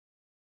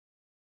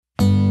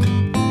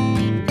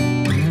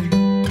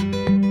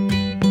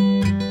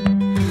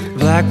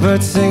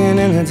Blackbird singing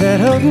in the dead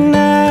of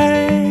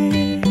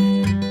night.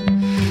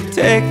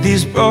 Take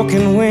these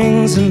broken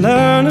wings and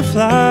learn to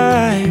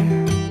fly.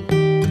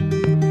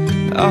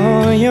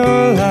 All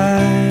your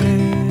life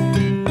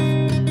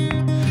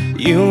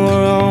you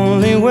were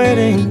only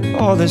waiting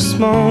for this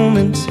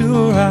moment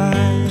to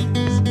rise.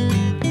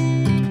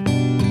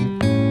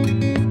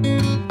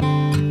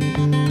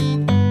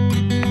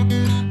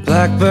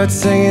 Blackbird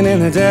singing in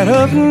the dead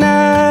of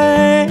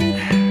night.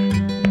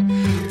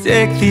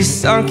 Take these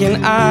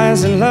sunken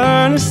eyes and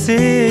learn to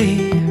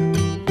see.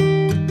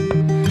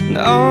 And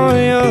all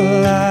your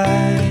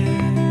life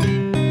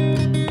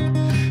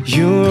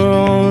you were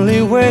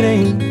only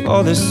waiting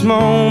for this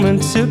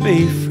moment to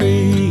be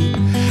free.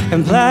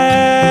 And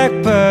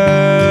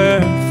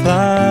blackbird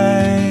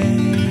fly,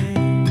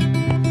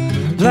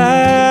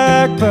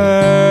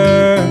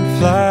 blackbird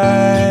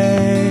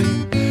fly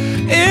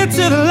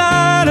into the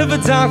light of a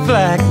dark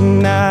black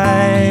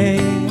night.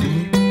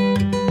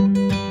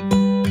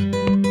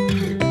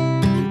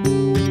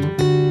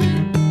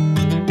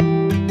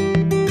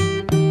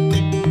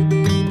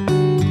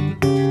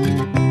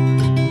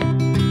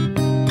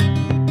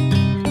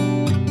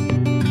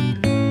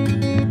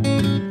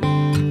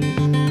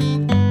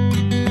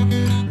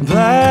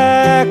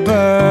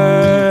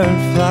 Blackbird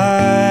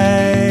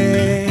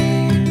fly,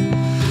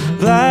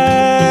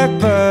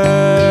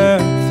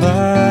 blackbird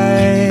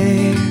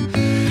fly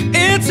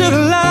into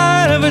the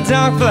light of a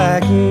dark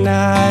black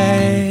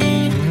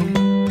night.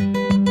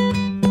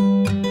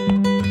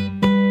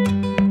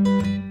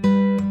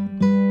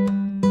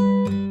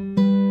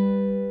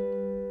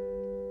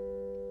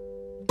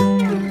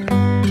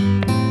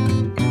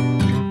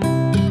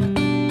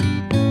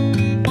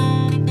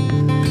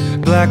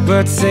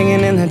 Blackbird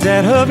singing in the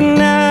dead of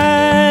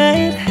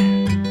night.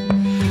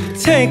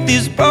 Take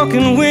these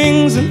broken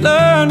wings and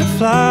learn to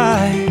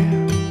fly.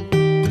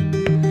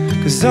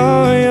 'Cause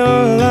all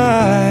your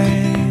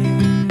life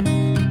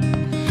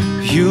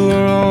you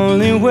were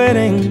only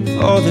waiting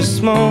for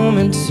this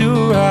moment to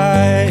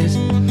rise.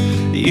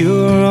 You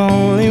were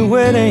only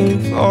waiting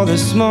for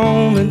this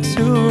moment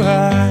to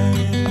rise.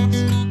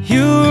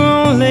 You were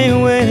only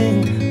waiting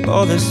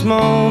for this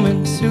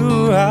moment to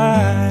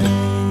rise.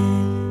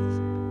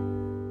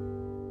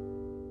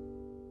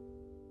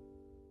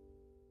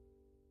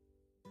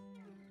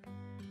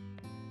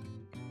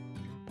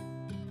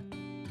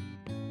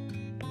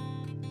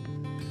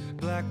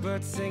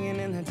 Blackbird singing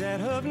in the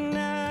dead of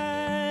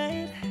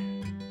night.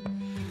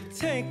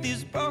 Take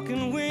these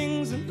broken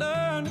wings and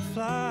learn to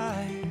fly.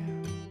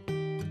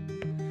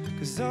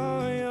 'Cause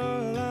all your